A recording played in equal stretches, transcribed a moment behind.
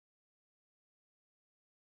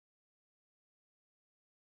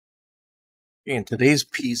In today's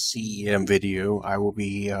PCEM video, I will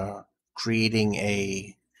be creating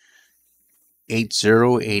a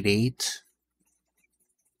 8088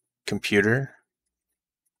 computer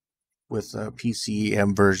with a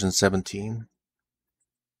PCEM version 17.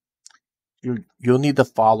 You'll need the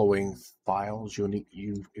following files.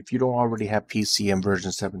 If you don't already have PCEM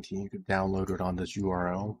version 17, you can download it on this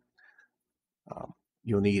URL.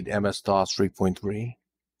 You'll need MS-DOS 3.3,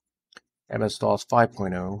 MS-DOS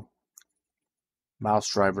 5.0,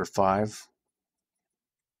 mouse driver 5.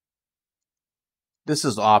 This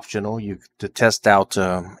is optional. To test out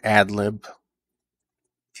AdLib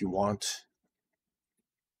if you want.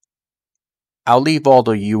 I'll leave all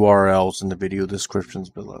the URLs in the video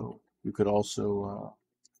descriptions below. You could also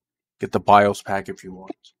get the BIOS pack if you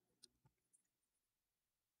want.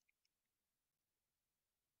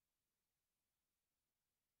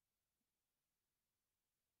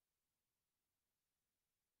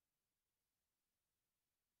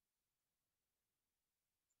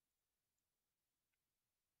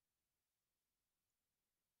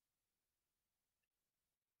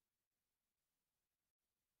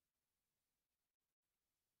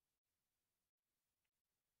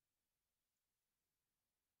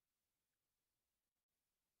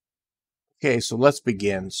 Okay, so let's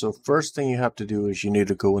begin. So first thing you have to do is you need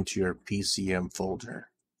to go into your PCM folder.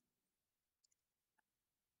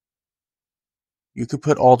 You could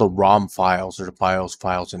put all the ROM files or the BIOS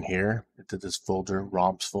files in here into this folder,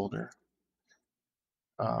 ROMs folder.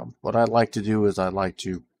 What I like to do is I like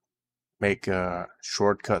to make a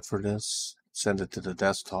shortcut for this, send it to the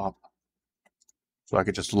desktop, so I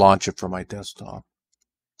could just launch it from my desktop,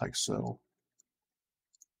 like so.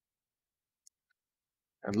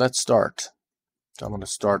 And let's start. So I'm going to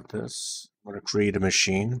start this. I'm going to create a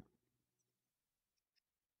machine.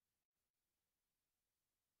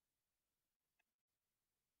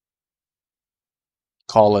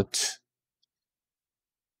 Call it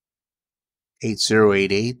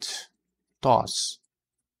 8088 DOS.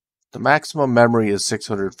 The maximum memory is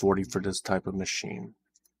 640 for this type of machine.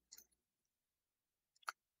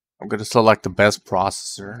 I'm going to select the best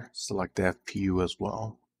processor, select the FPU as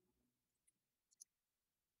well.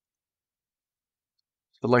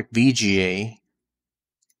 Select VGA.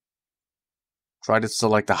 Try to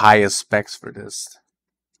select the highest specs for this.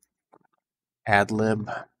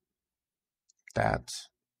 AdLib. That.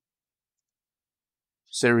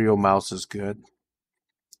 Serial mouse is good.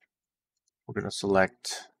 We're going to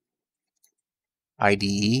select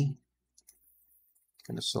IDE.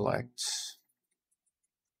 Going to select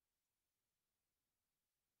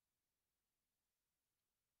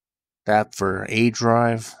that for A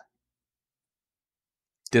drive.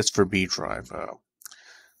 This for B drive.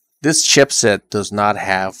 This chipset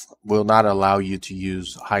will not allow you to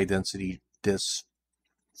use high density disks,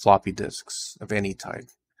 floppy disks of any type.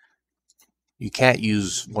 You can't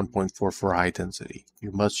use 1.44 high density.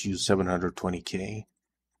 You must use 720K.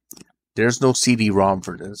 There's no CD-ROM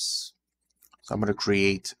for this. So I'm going to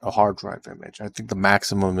create a hard drive image. I think the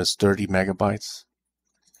maximum is 30 megabytes.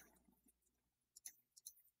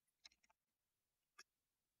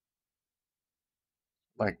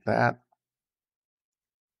 Like that.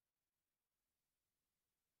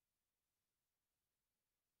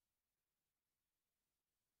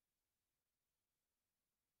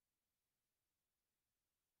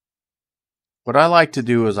 What I like to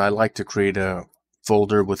do is I like to create a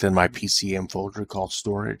folder within my PCM folder called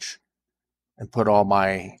storage and put all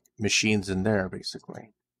my machines in there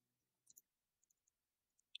basically.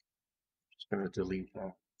 Just going to delete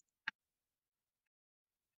that.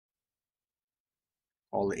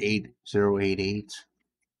 All the 8088.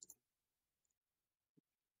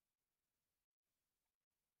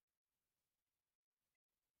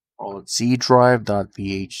 Call it C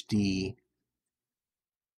drive.vhd.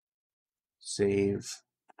 Save.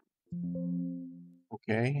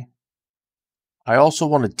 Okay. I also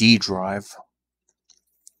want a D drive.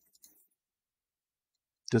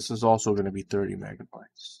 This is also going to be 30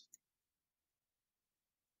 megabytes.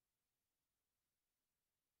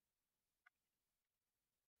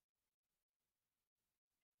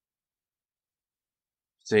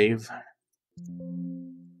 Save.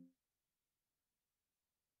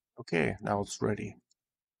 Okay, now it's ready.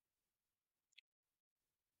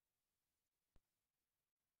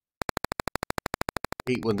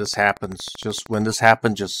 Hate when this happens. Just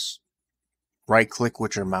right click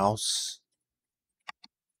with your mouse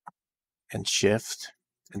and shift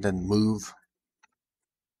and then move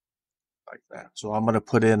like that. So I'm going to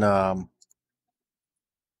put in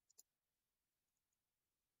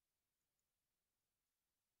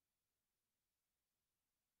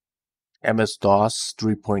MS-DOS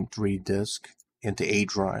 3.3 disk into A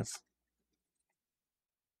drive.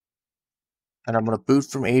 And I'm going to boot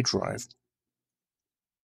from A drive.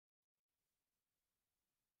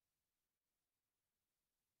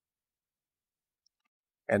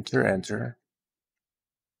 Enter, enter.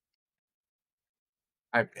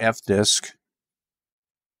 Type F disk.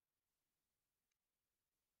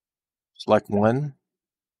 Select one.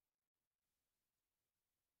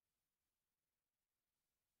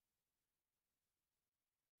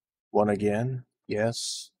 One again.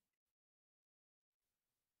 Yes.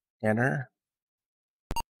 Enter.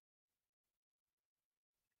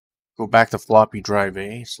 Go back to floppy drive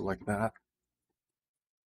A. Select that.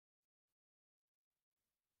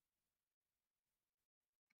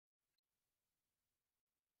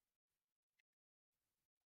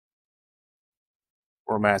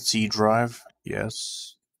 Format C drive.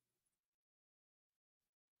 Yes.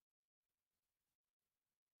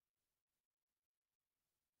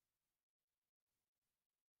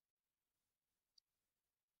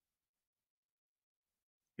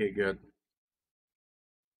 Okay, good.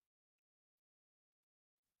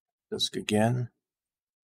 Disk again.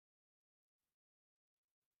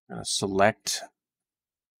 I'm going to select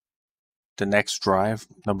the next drive,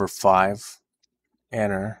 number 5.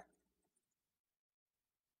 Enter.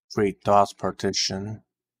 Create DOS partition.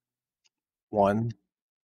 1.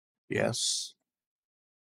 Yes.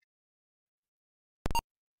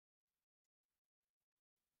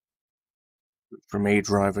 From A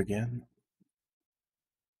drive again.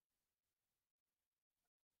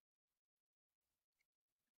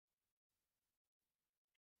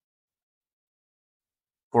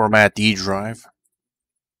 Format D drive.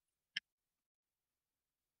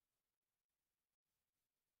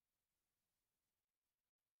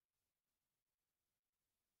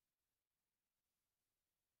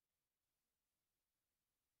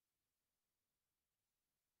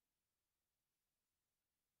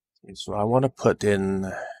 Okay, so I want to put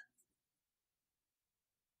in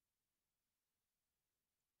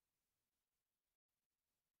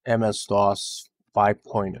MS-DOS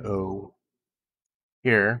 5.0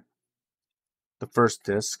 here, the first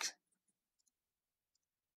disk.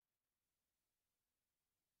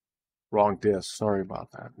 Wrong disk, sorry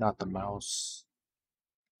about that. Not the mouse,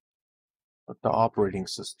 but the operating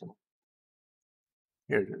system.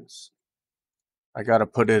 Here it is. I gotta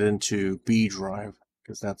put it into B drive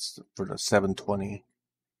because that's for the 720.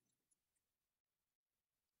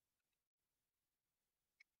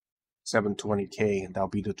 720K, and that'll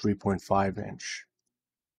be the 3.5 inch.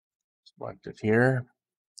 Select it here,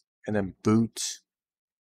 and then boot,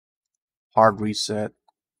 hard reset.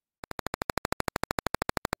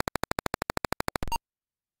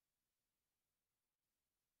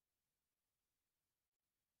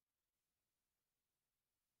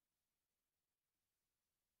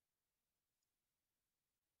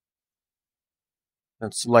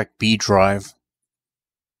 Then select B drive,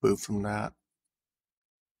 boot from that.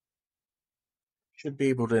 Should be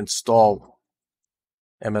able to install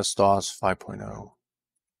MS-DOS 5.0.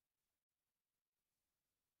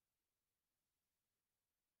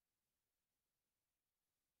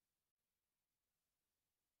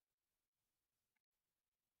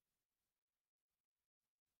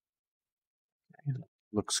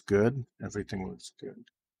 Looks good. Everything looks good.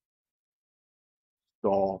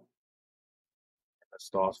 Install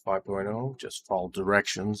MS-DOS 5.0. Just follow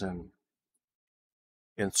directions and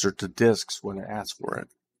insert the disks when it asks for it.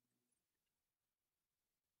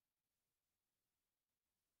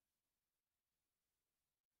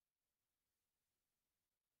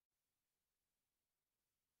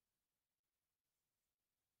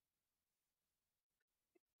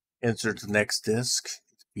 Insert the next disk,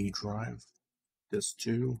 B drive, disk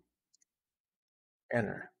 2,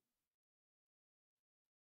 enter.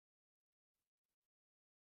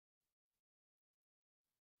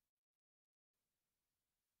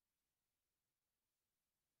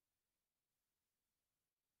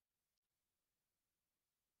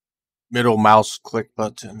 Middle mouse click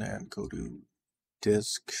button and go to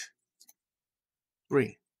disk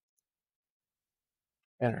 3,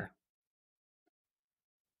 enter.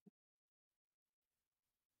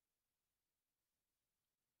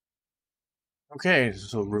 Okay,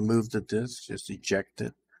 so remove the disk, just eject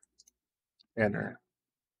it, enter.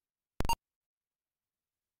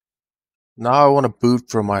 Now I want to boot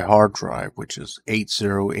from my hard drive, which is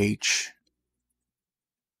 80H.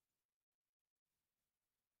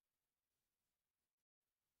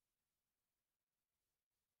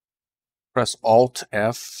 Press Alt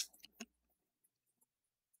F,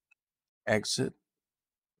 exit.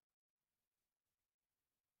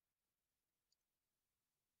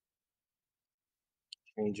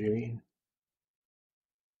 Change A.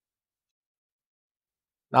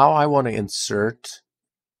 Now I want to insert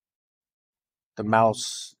the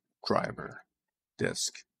mouse driver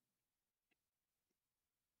disk.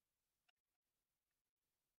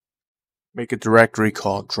 Make a directory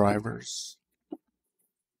called drivers.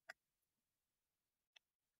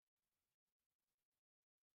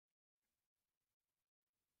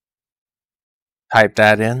 Type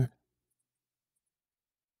that in.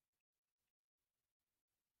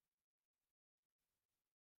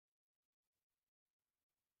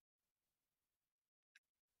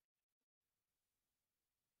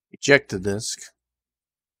 Eject the disk.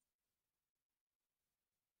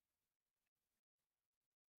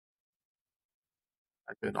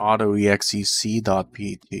 Type in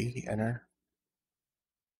autoexec.pgt, enter.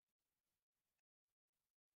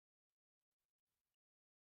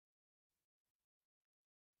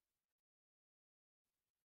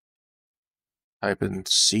 Type in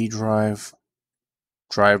C drive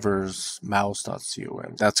drivers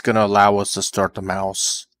mouse.com. That's going to allow us to start the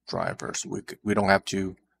mouse driver. So we don't have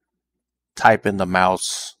to type in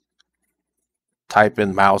mouse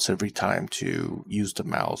every time to use the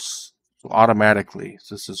mouse. So automatically,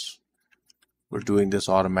 we're doing this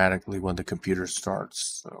automatically when the computer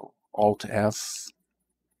starts. So Alt F,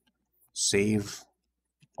 save,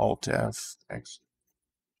 Alt F, X.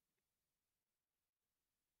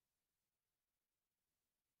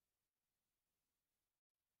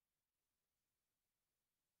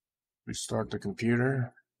 Restart the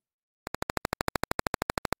computer.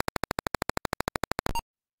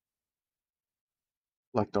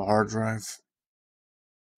 Select the hard drive.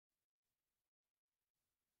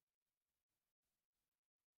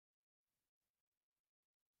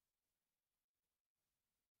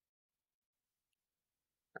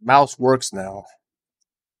 The mouse works now.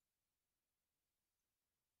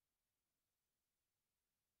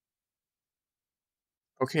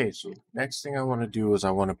 Okay, so next thing I want to do is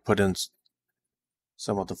I want to put in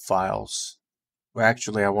some of the files. Well,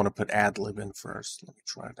 actually, I want to put adlib in first. Let me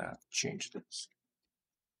try that. Change this.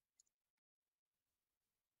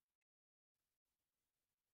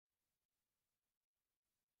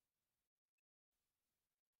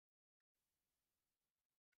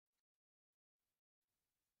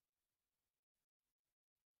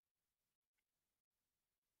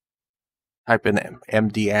 Type in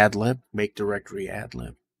md adlib, make directory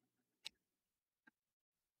adlib.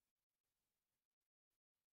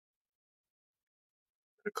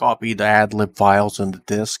 Copy the adlib files in the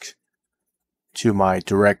disk to my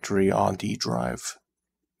directory on D drive.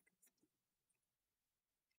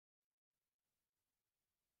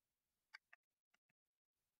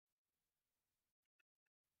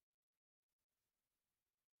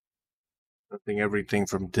 Putting everything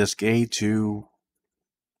from disk A to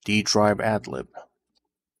D drive adlib.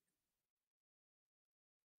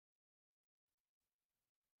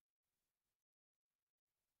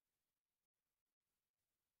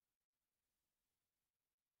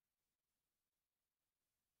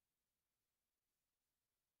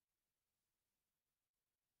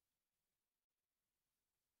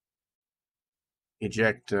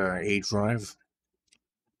 Eject A drive.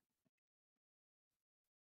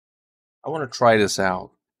 I want to try this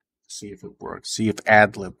out, see if it works, see if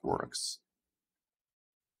adlib works.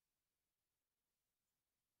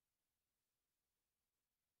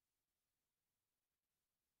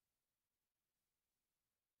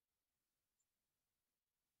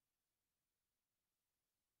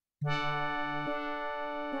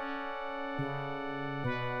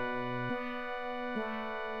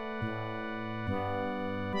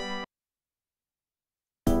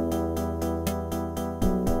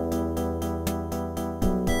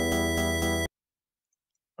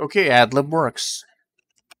 Okay, adlib works.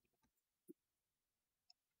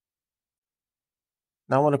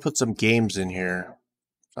 Now I want to put some games in here.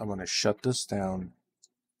 So I'm going to shut this down.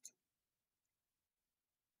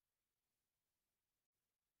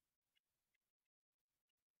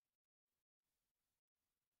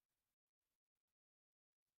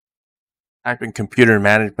 Type in computer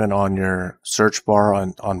management on your search bar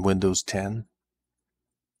on Windows 10.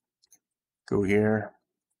 Go here.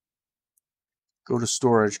 Go to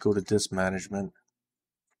storage, go to disk management.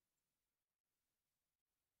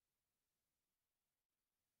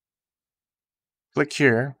 Click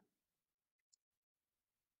here.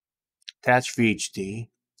 Attach VHD.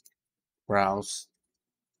 Browse.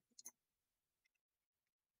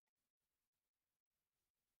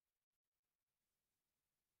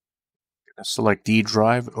 Select D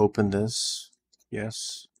drive, open this.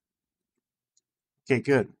 Yes. Okay,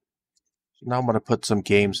 good. So now I'm going to put some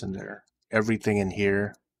games in there. Everything in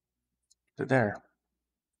here to there.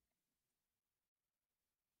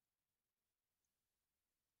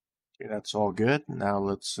 Okay, that's all good. Now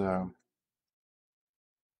let's if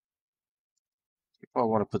I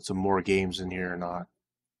want to put some more games in here or not.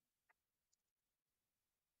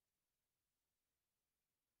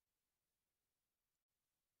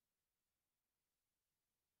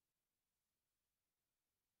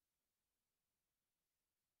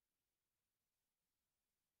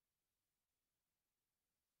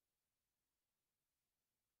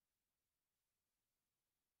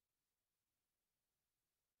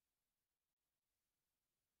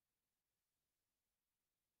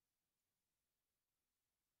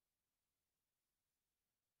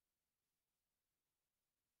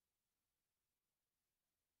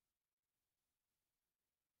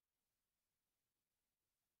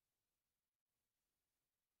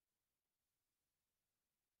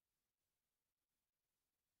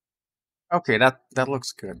 Okay, that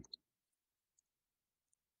looks good.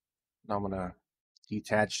 Now I'm gonna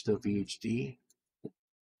detach the VHD,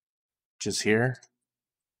 just here.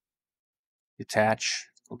 Detach.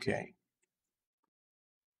 Okay.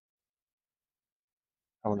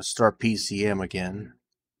 I want to start PCM again.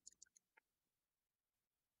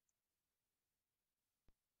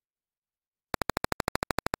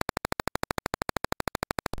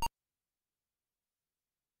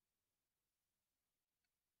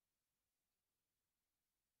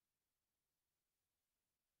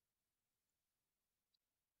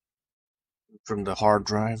 From the hard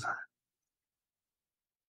drive.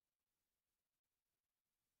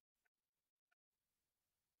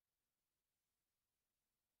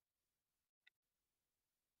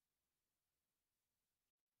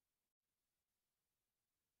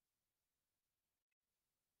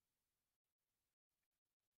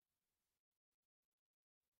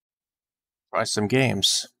 Try some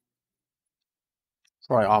games.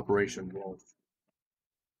 Try Operation Wolf.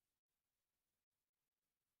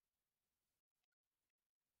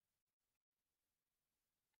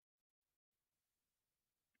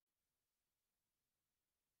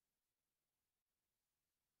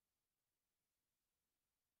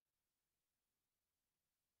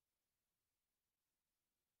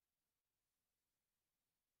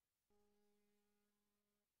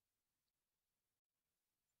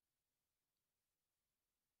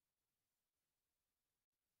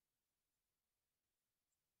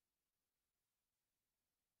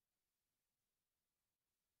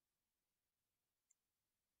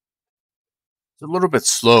 It's a little bit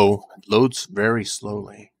slow. It loads very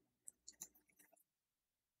slowly.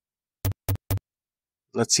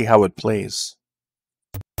 Let's see how it plays.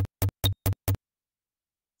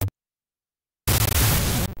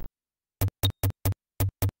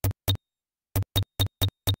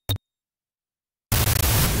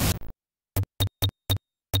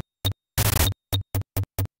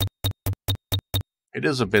 It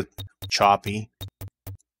is a bit choppy.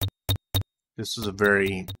 This is a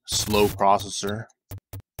very slow processor,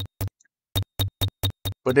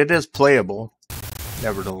 but it is playable,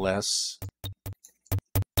 nevertheless.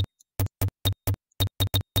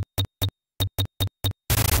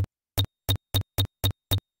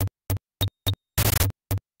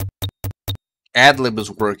 AdLib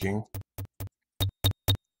is working.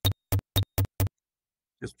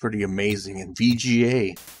 It's pretty amazing. And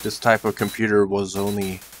VGA, this type of computer was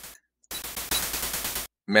only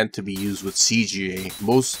meant to be used with CGA.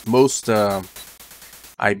 Most IBM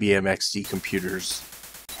XT computers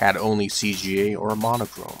had only CGA or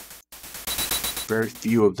monochrome. Very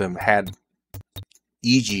few of them had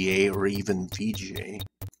EGA or even VGA.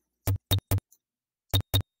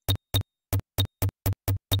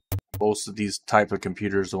 Most of these type of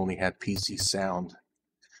computers only had PC sound.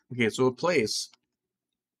 Okay, so it plays.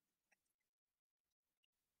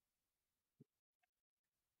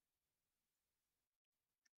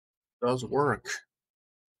 It does work.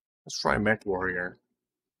 Let's try MechWarrior.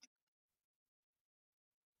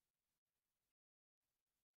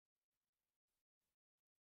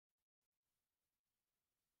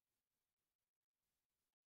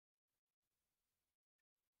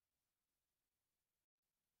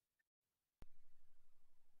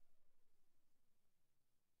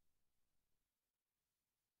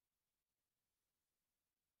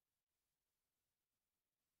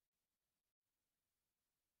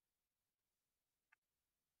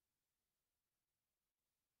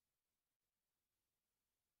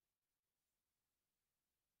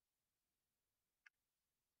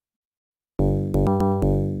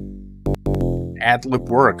 AdLib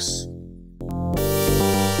works.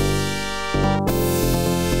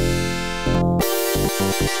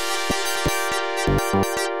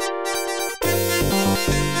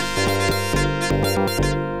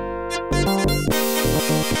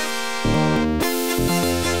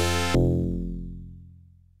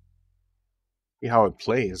 how it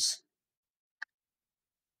plays.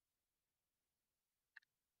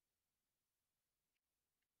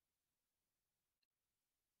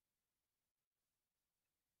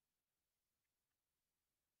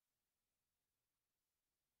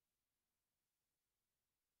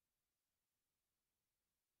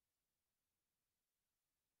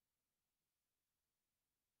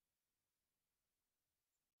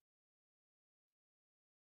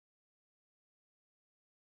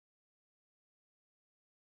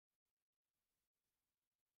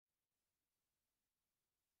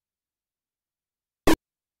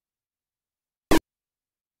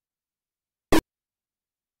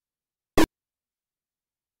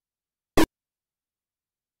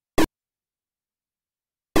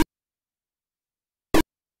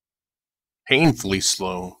 Painfully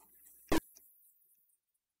slow.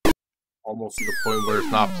 Almost to the point where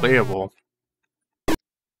it's not playable.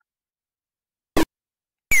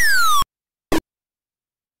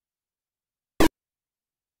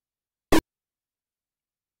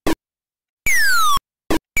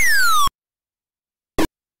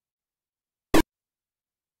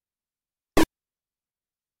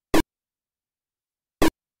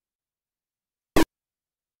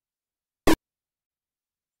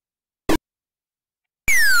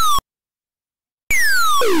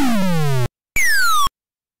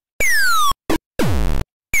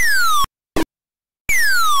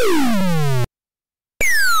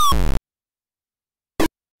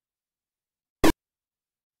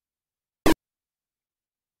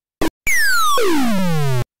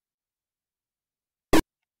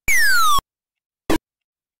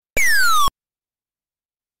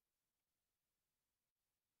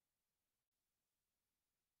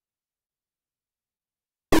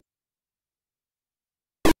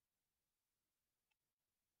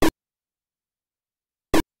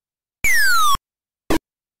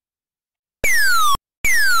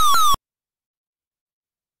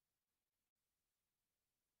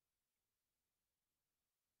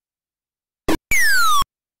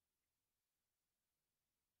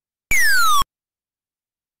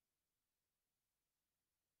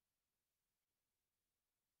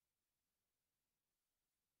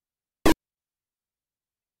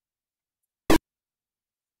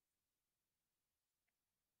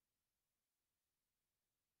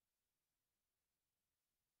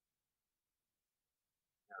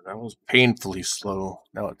 That was painfully slow.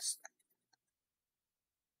 Now I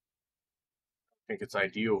think it's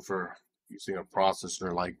ideal for using a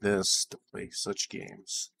processor like this to play such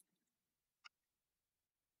games.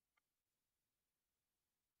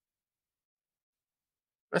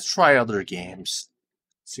 Let's try other games.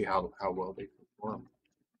 See how well they perform.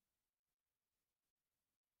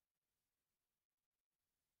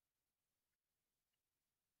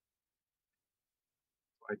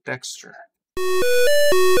 Try Dexter.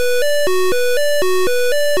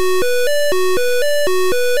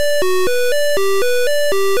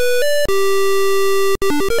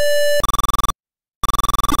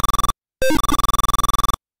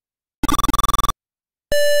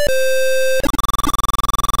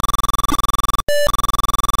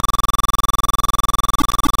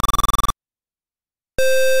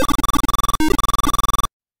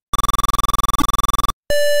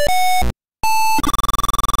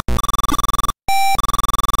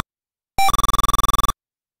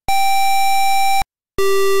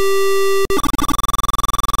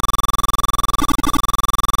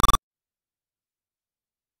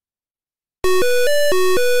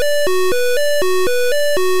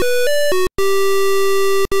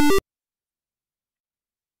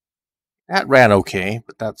 That ran okay,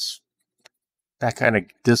 but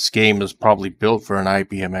this game is probably built for an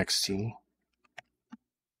IBM XT.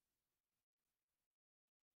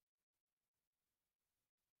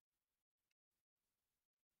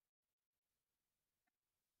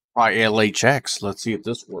 Try LHX. Let's see if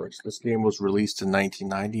this works. This game was released in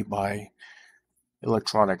 1990 by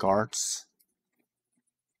Electronic Arts.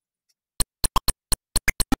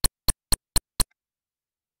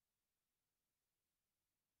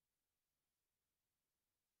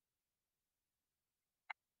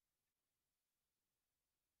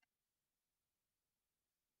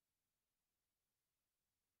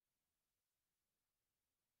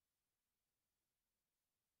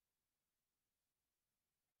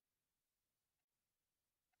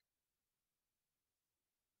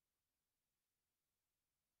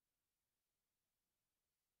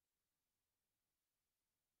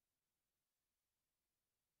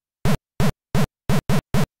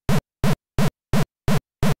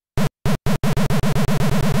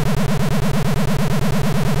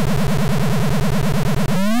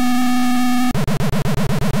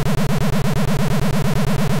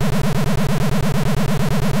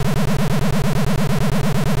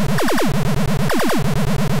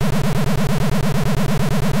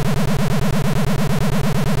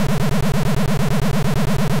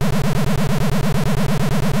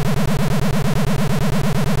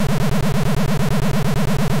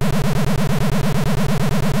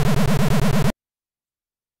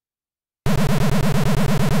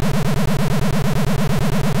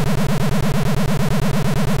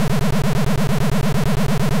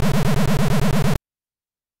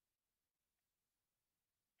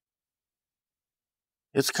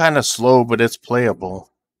 It's kind of slow, but it's playable.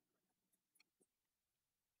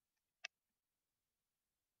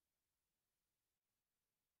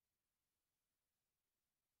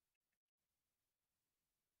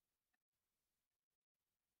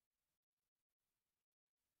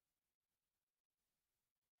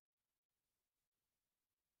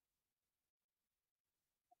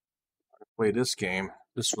 Play this game.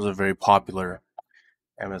 This was a very popular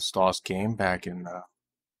MS-DOS game back in the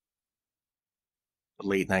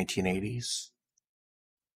late 1980s.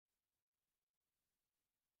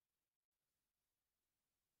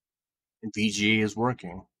 And VGA is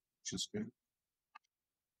working, which is good.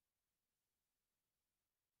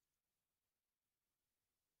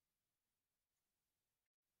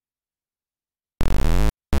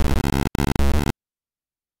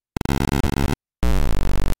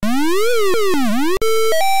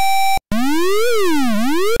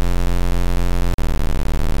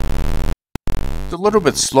 It's a little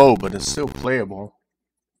bit slow, but it's still playable.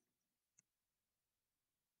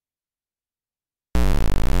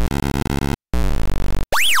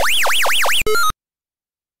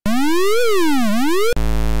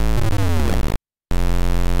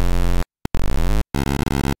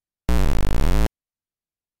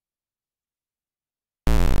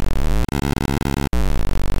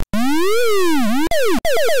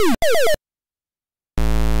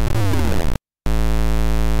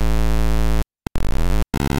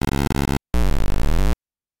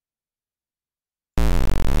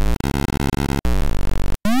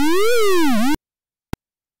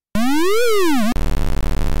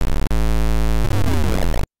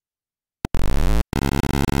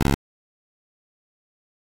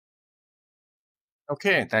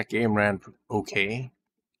 Okay, that game ran okay.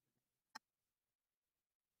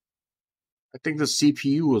 I think the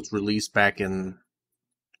CPU was released back in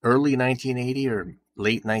early 1980 or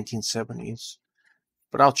late 1970s,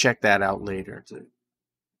 but I'll check that out later to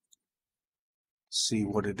see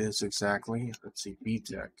what it is exactly. Let's see,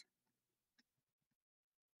 VTech.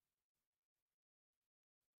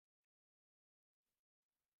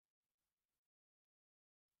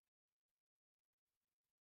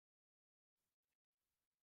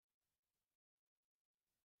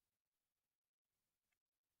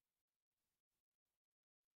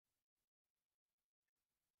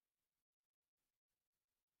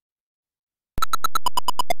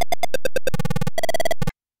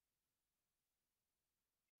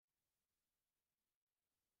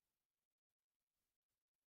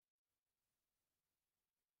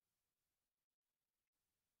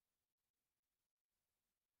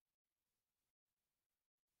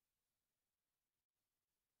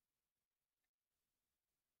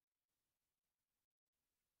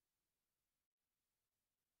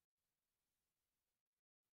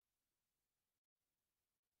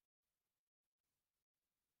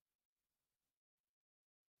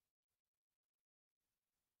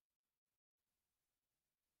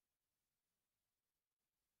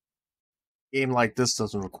 Game like this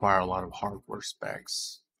doesn't require a lot of hardware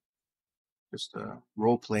specs. Just a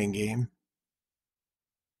role-playing game.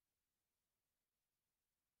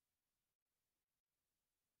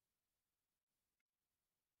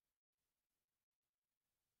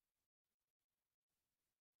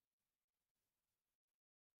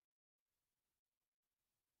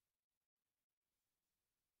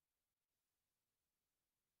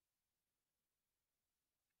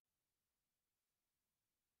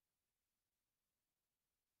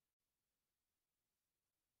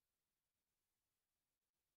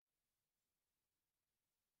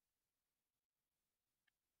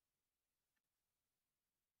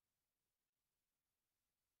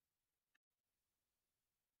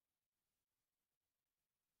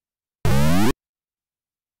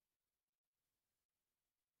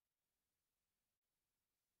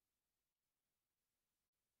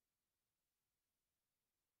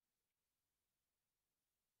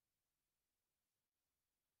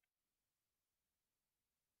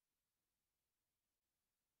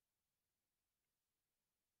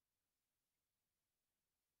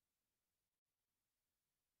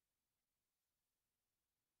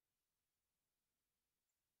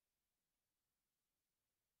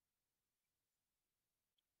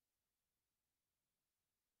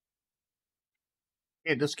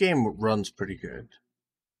 Yeah, this game runs pretty good.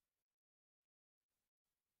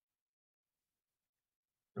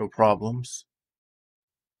 No problems.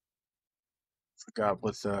 Forgot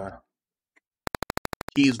what the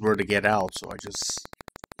keys were to get out, so I just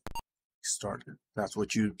started. That's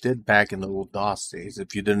what you did back in the old DOS days.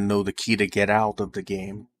 If you didn't know the key to get out of the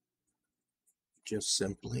game, just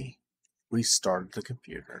simply restarted the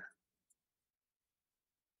computer.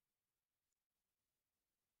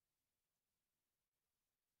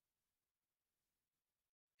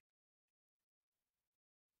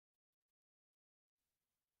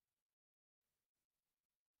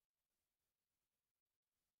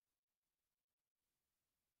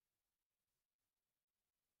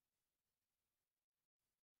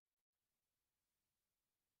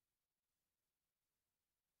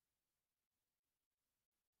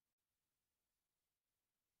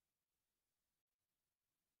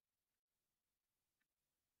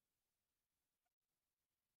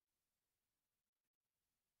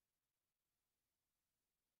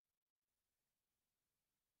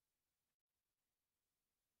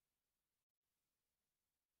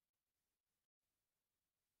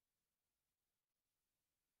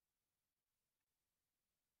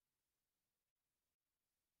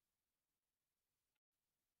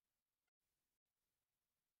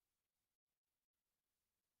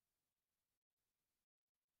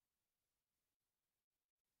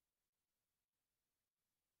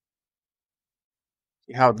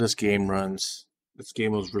 How this game runs. This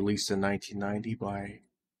game was released in 1990 by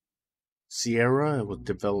Sierra. It was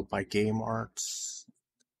developed by Game Arts.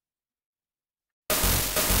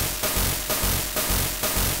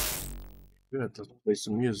 Good, let's play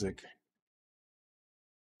some music.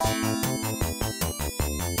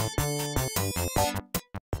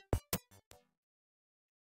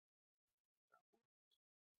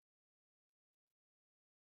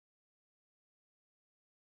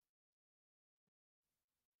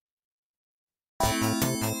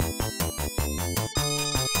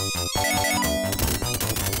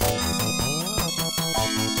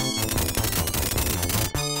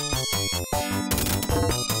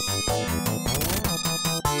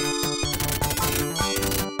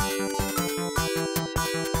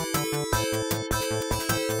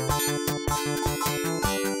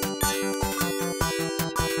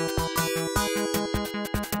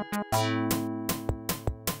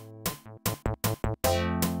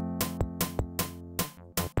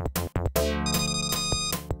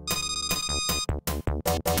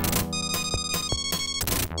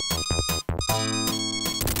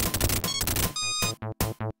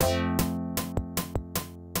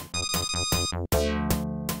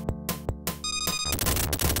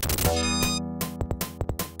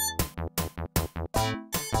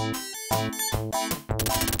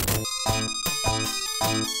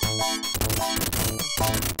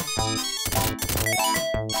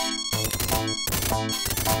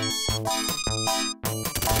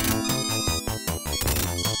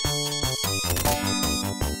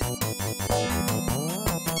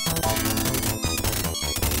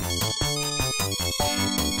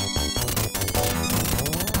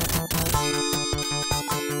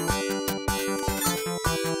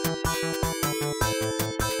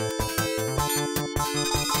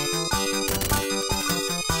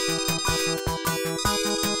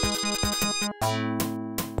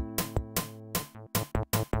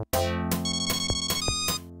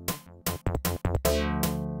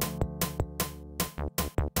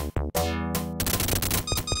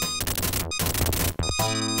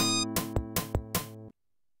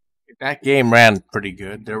 That game ran pretty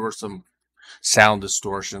good. There were some sound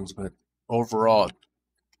distortions, but overall,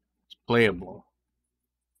 it's playable.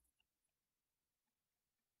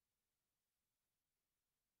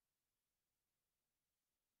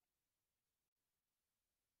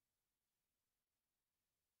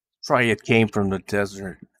 Probably it came from the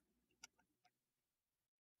desert.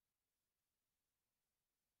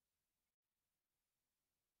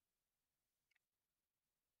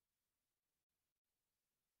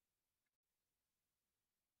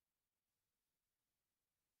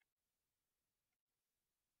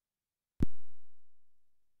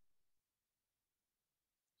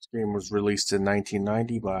 This game was released in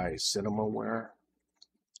 1990 by Cinemaware.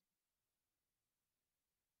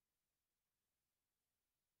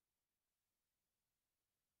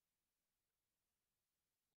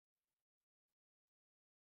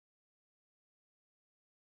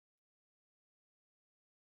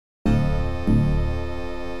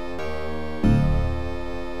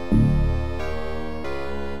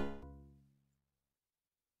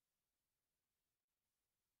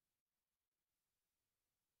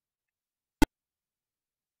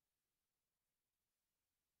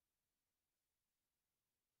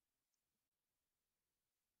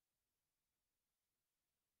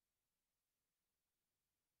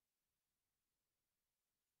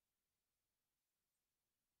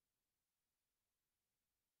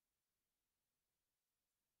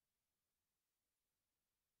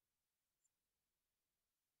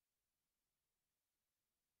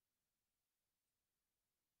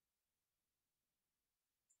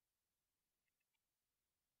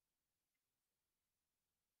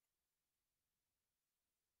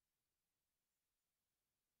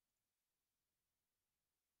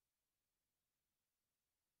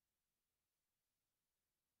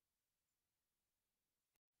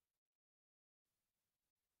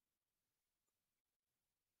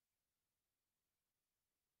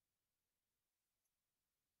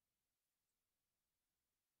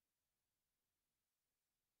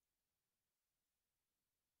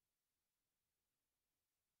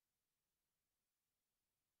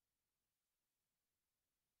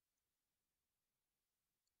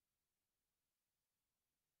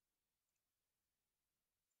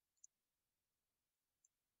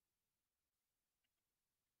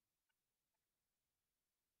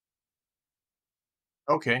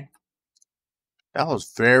 Okay. That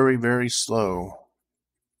was very, very slow.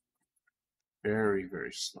 Very,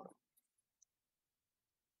 very slow.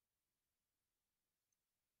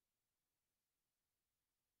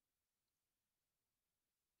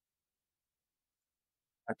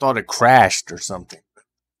 I thought it crashed or something, but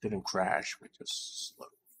it didn't crash. It just slowed.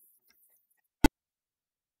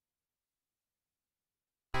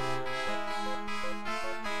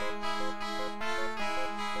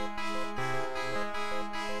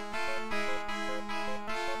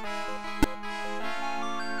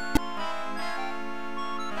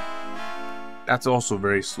 That's also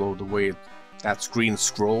very slow, the way that screen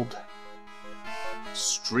scrolled.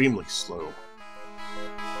 Extremely slow.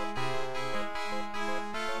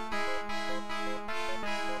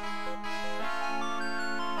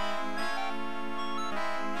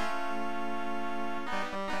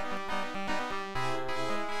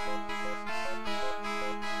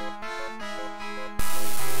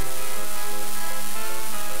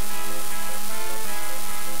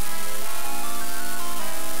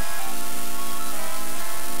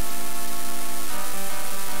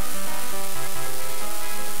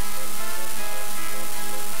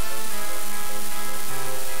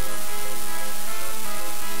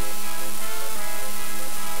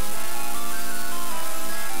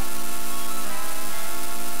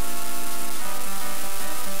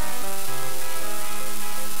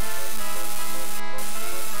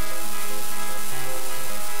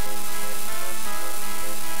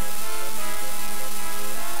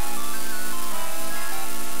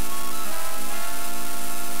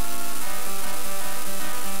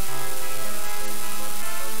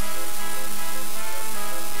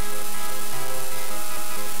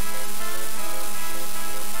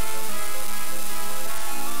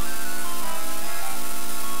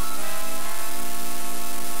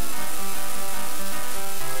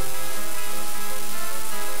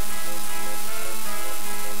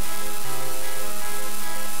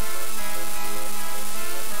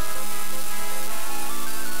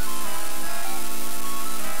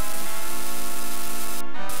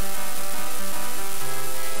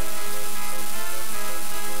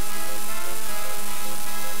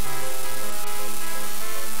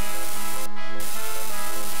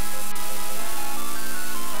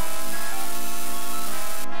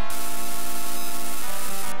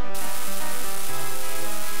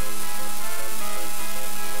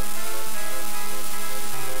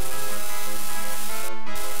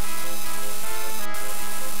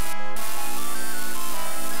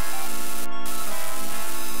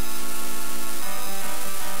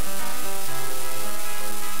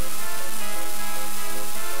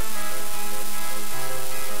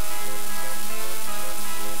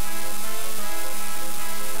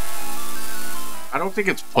 I don't think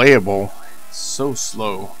it's playable. It's so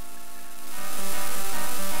slow.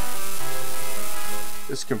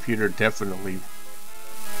 This computer definitely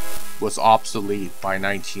was obsolete by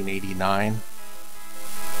 1989.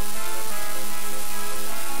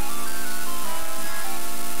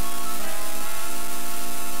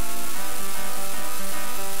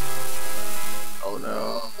 Oh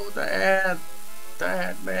no, the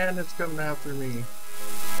ad man is coming after me.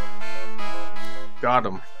 Got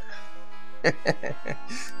him.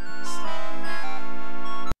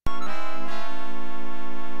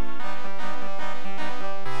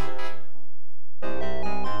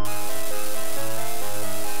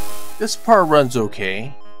 This part runs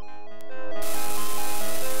okay.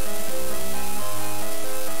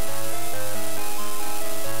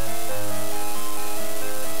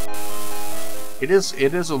 It is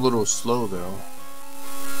a little slow though.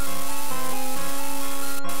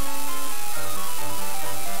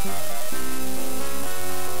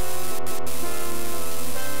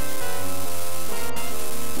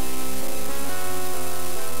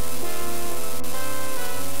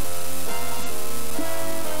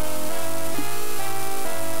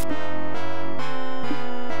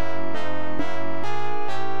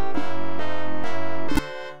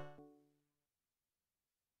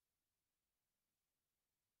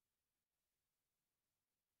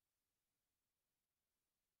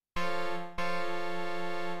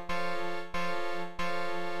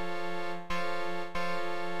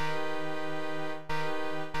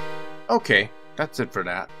 Okay, that's it for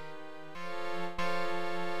that.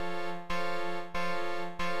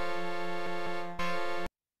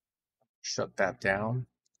 Shut that down.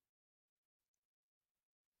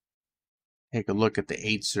 Take a look at the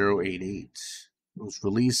 8088. It was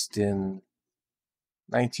released in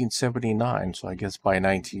 1979, so I guess by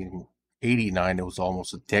 1989 it was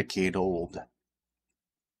almost a decade old.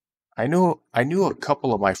 I knew a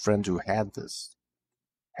couple of my friends who had this,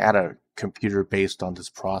 had a computer based on this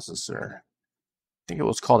processor. I think it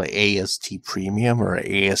was called an AST Premium or an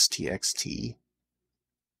AST XT. I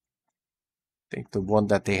think the one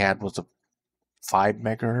that they had was a 5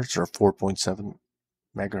 megahertz or 4.7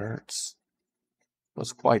 megahertz.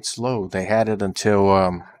 was quite slow. They had it until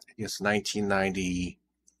I guess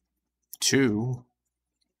 1992.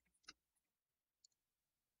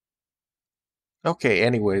 Okay,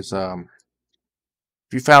 anyways, if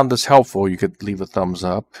you found this helpful, you could leave a thumbs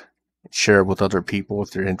up, share it with other people if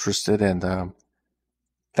they're interested, and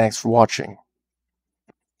thanks for watching.